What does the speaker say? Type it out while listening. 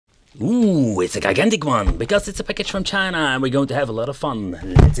Ooh, it's a gigantic one, because it's a package from China and we're going to have a lot of fun.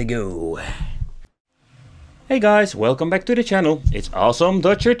 Let's go. Hey guys, welcome back to the channel. It's awesome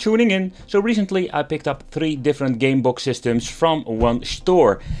that you're tuning in. So recently I picked up 3 different game box systems from one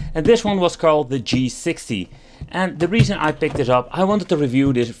store. And this one was called the G60. And the reason I picked this up, I wanted to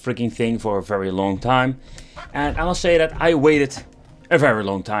review this freaking thing for a very long time. And I must say that I waited a very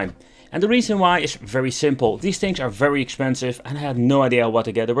long time. And the reason why is very simple. These things are very expensive and I had no idea what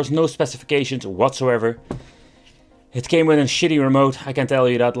to get. There was no specifications whatsoever. It came with a shitty remote, I can tell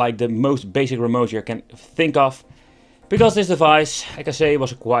you that, like the most basic remote you can think of. Because this device, I can say,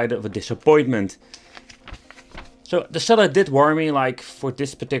 was quite of a disappointment. So the seller did warn me, like for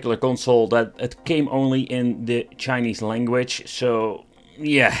this particular console, that it came only in the Chinese language. So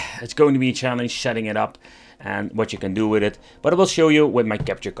yeah, it's going to be a challenge setting it up and what you can do with it. But I will show you with my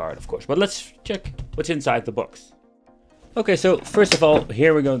capture card, of course. But let's check what's inside the box. Okay, so first of all,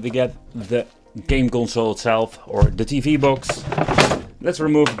 here we're going to get the game console itself, or the TV box. Let's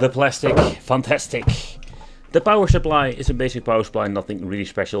remove the plastic. Fantastic. The power supply is a basic power supply, nothing really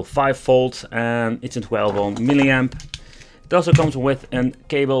special. 5 volts and it's a 12 ohm milliamp. It also comes with a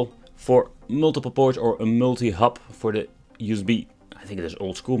cable for multiple ports or a multi-hub for the USB. I think it is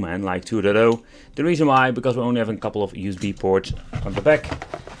old school, man, like 2.0. The reason why, because we only have a couple of USB ports on the back.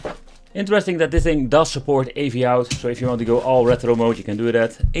 Interesting that this thing does support AV out, so if you want to go all retro mode you can do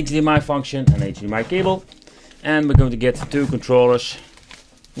that. HDMI function and HDMI cable. And we're going to get 2 controllers.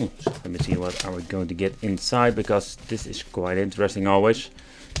 So let me see what are we going to get inside, because this is quite interesting always.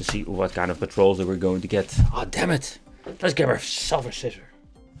 To see what kind of controls that we're going to get. Oh damn it! Let's get ourselves a scissor.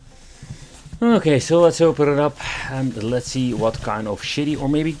 Okay, so let's open it up and let's see what kind of shitty or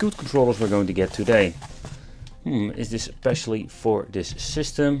maybe good controllers we're going to get today. Is this especially for this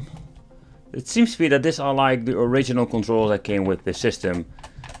system? It seems to be that these are like the original controls that came with the system.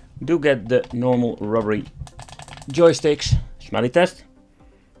 We do get the normal rubbery joysticks. Smelly test.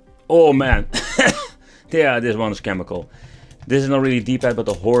 Oh man, yeah, this one is chemical. This is not really D-pad, but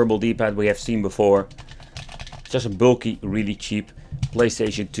a horrible D-pad we have seen before. Just a bulky, really cheap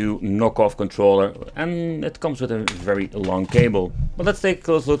PlayStation 2 knockoff controller, and it comes with a very long cable. But let's take a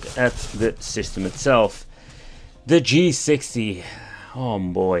close look at the system itself. The G60. Oh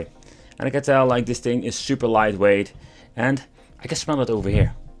boy. And I can tell like this thing is super lightweight, and I can smell it over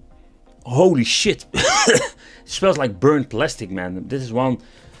here. Holy shit. It smells like burnt plastic, man. This is one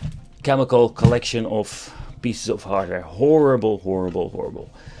chemical collection of pieces of hardware. Horrible, horrible, horrible.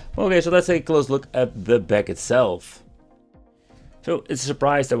 Okay, so let's take a close look at the back itself. So it's a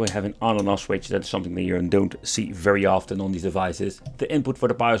surprise that we have an on and off switch. That's something that you don't see very often on these devices. The input for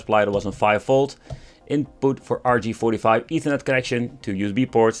the power supply was on 5 volt. Input for RJ45 Ethernet connection to USB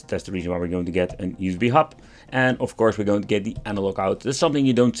ports. That's the reason why we're going to get a USB hub. And of course we're going to get the analog out. This is something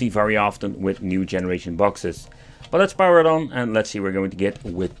you don't see very often with new generation boxes. But let's power it on and let's see what we're going to get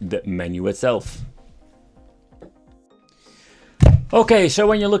with the menu itself. Okay, so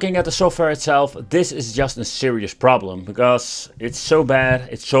when you're looking at the software itself, this is just a serious problem because it's so bad,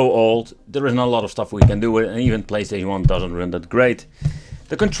 it's so old, there isn't a lot of stuff we can do with it, and even PlayStation 1 doesn't run that great.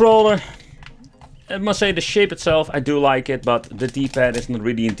 The controller, I must say the shape itself, I do like it, but the D-pad is not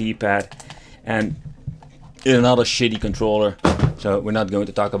really a D-pad, and it's another shitty controller, so we're not going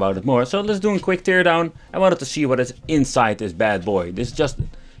to talk about it more. So let's do a quick teardown. I wanted to see what is inside this bad boy. This is just,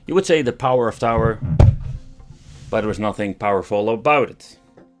 you would say, the power of tower, but there was nothing powerful about it.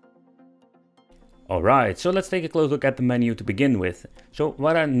 Alright, so let's take a close look at the menu to begin with. So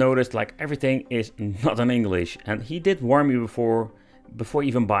what I noticed, like everything is not in English, and he did warn me before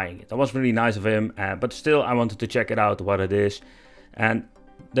even buying it. That was really nice of him, but still I wanted to check it out what it is. And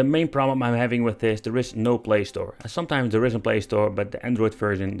the main problem I'm having with this, there is no Play Store. Sometimes there is a Play Store, but the Android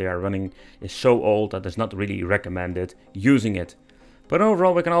version they are running is so old that it's not really recommended using it. But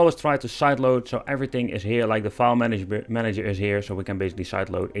overall we can always try to sideload, so everything is here, like the file manager is here, so we can basically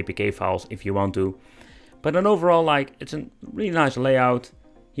sideload APK files if you want to. But then overall, like, it's a really nice layout.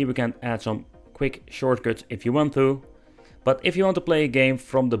 Here we can add some quick shortcuts if you want to. But if you want to play a game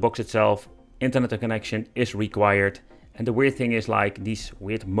from the box itself, internet connection is required. And the weird thing is, like, these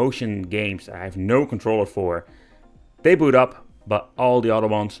weird motion games I have no controller for, they boot up, but all the other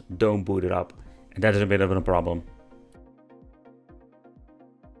ones don't boot it up. And that is a bit of a problem.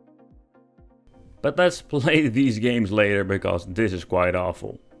 But let's play these games later, because this is quite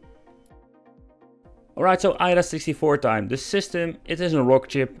awful. Alright, so IDA64 time. The system, it is a rock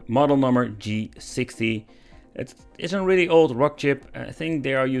chip, model number G60. It's a really old rock chip. I think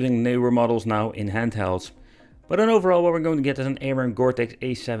they are using newer models now in handhelds. But then overall what we're going to get is an ARM Cortex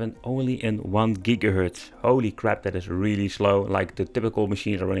A7 only in 1 GHz. Holy crap, that is really slow, like the typical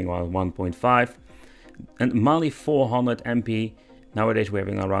machines are running on 1.5. And Mali 400 MP, nowadays we're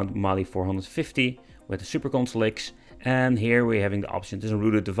having around Mali 450 with the Super Console X. And here we're having the option, this is a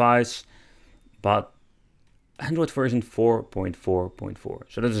rooted device, but Android version 4.4.4.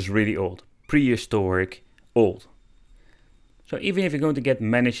 So this is really old, prehistoric, old. So even if you're going to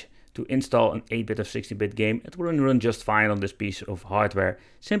manage to install an 8-bit or 16-bit game, it will run just fine on this piece of hardware,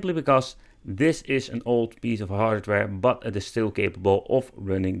 simply because this is an old piece of hardware, but it is still capable of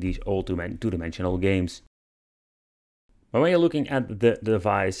running these old two-dimensional games. But when you're looking at the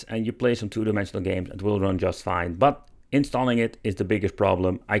device and you play some two-dimensional games, it will run just fine, but installing it is the biggest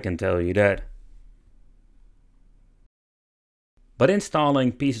problem, I can tell you that. But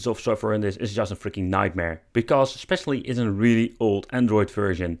installing pieces of software in this is just a freaking nightmare, because especially it's a really old Android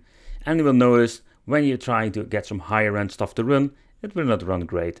version. And you will notice when you're trying to get some higher end stuff to run, it will not run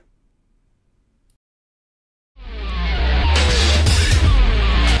great.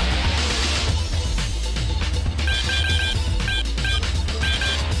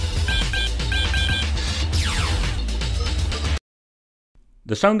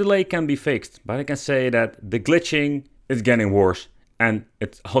 The sound delay can be fixed, but I can say that the glitching is getting worse, and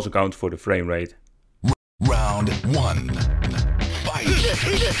it also counts for the frame rate. Round 1. Fight!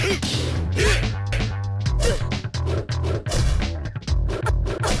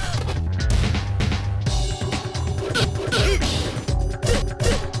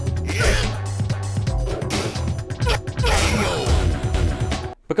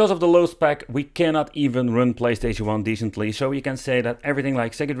 Because of the low spec, we cannot even run PlayStation 1 decently, so you can say that everything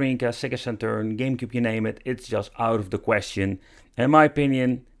like Sega Dreamcast, Sega Saturn, GameCube, you name it, it's just out of the question. In my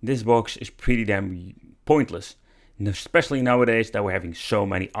opinion, this box is pretty damn pointless, especially nowadays that we're having so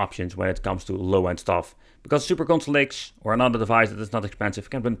many options when it comes to low-end stuff. Because Super Console X or another device that is not expensive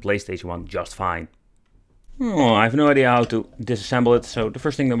can run PlayStation 1 just fine. Oh, I have no idea how to disassemble it, so the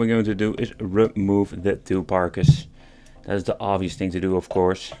first thing that we're going to do is remove the two parkers. That is the obvious thing to do, of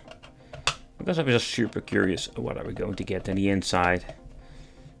course, because I'm just super curious what are we going to get on the inside.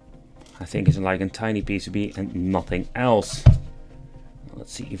 I think it's like a tiny PCB and nothing else.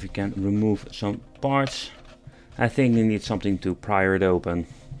 Let's see if we can remove some parts. I think we need something to pry it open.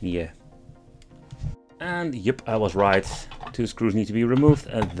 Yeah. And yep, I was right. 2 screws need to be removed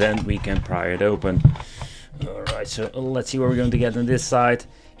and then we can pry it open. Alright, so let's see what we're going to get on this side.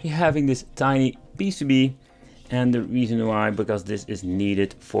 You're having this tiny PCB. And the reason why, because this is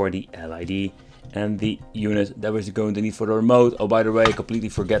needed for the LED and the unit that we're going to need for the remote. Oh, by the way, I completely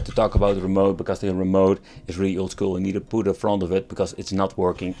forget to talk about the remote, because the remote is really old school. You need to put in front of it because it's not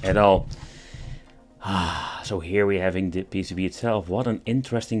working at all. So here we're having the PCB itself. What an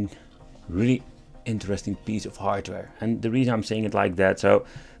interesting, really interesting piece of hardware. And the reason I'm saying it like that, so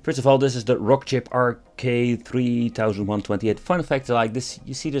first of all, this is the Rockchip RK3128. Fun fact like this,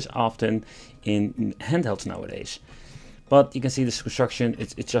 you see this often in handhelds nowadays. But you can see this construction,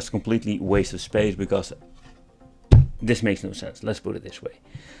 it's just completely waste of space, because this makes no sense. Let's put it this way.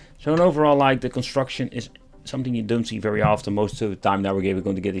 So overall, like, the construction is something you don't see very often. Most of the time now we're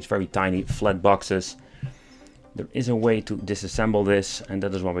going to get these very tiny flat boxes. There is a way to disassemble this, and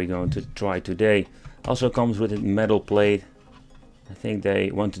that is what we're going to try today. Also comes with a metal plate. I think they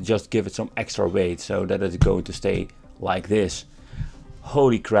want to just give it some extra weight so that it's going to stay like this.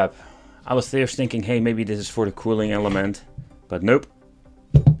 Holy crap. I was first thinking, hey, maybe this is for the cooling element, but nope.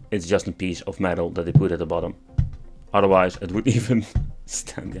 It's just a piece of metal that they put at the bottom. Otherwise it would even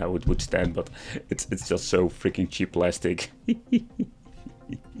stand. Yeah, it would stand, but it's just so freaking cheap plastic.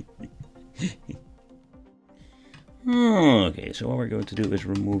 Okay, so what we're going to do is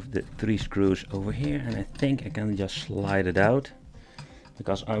remove the 3 screws over here, and I think I can just slide it out,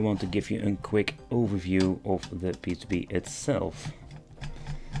 because I want to give you a quick overview of the PCB itself.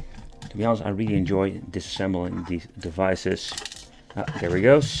 To be honest, I really enjoy disassembling these devices. There he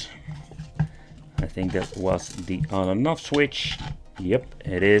goes. I think that was the on and off switch. Yep,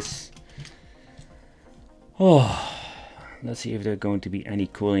 it is. Oh, let's see if there's going to be any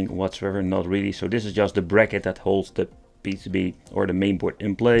cooling whatsoever. Not really. So this is just the bracket that holds the PCB or the mainboard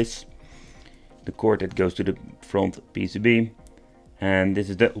in place. The cord that goes to the front PCB. And this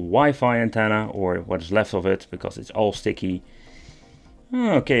is the Wi-Fi antenna, or what is left of it, because it's all sticky.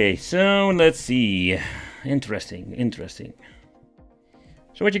 Okay, so let's see. Interesting, interesting.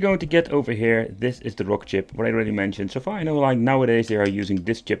 So what you're going to get over here, this is the rock chip, what I already mentioned. So far I know, like, nowadays they are using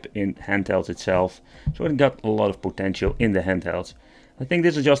this chip in handhelds itself. So it got a lot of potential in the handhelds. I think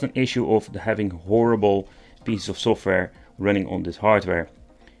this is just an issue of having horrible pieces of software running on this hardware.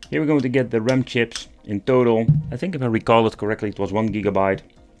 Here we're going to get the RAM chips in total. I think if I recall it correctly, it was 1 GB.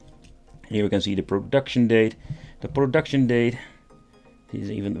 Here we can see the production date. The production date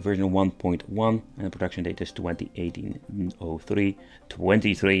is even version 1.1 and the production date is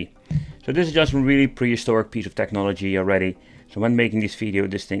 2018-03-23. So this is just a really prehistoric piece of technology already. So when making this video,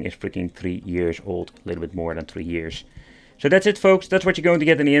 this thing is freaking 3 years old, a little bit more than 3 years. So that's it, folks. That's what you're going to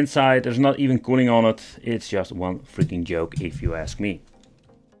get in the inside. There's not even cooling on it. It's just one freaking joke if you ask me.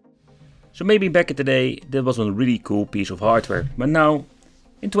 So maybe back in the day, that was a really cool piece of hardware. But now,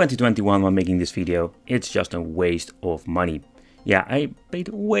 in 2021 when making this video, it's just a waste of money. Yeah, I paid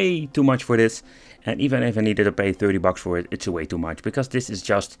way too much for this. And even if I needed to pay 30 bucks for it, it's way too much. Because this is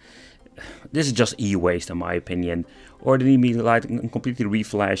just e-waste in my opinion. Or they need me to like completely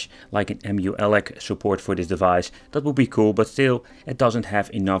reflash like an emulator support for this device. That would be cool, but still, it doesn't have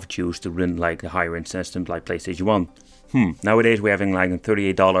enough juice to run like the higher end systems like PlayStation 1. Nowadays we're having like a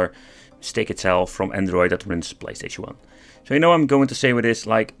 $38 stick itself from Android that runs PlayStation 1. So you know I'm going to say with this,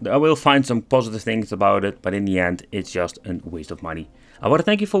 like, I will find some positive things about it, but in the end it's just a waste of money. I want to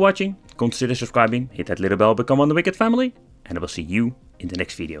thank you for watching, consider subscribing, hit that little bell, become one of the Wicked family, and I will see you in the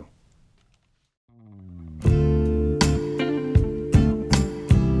next video.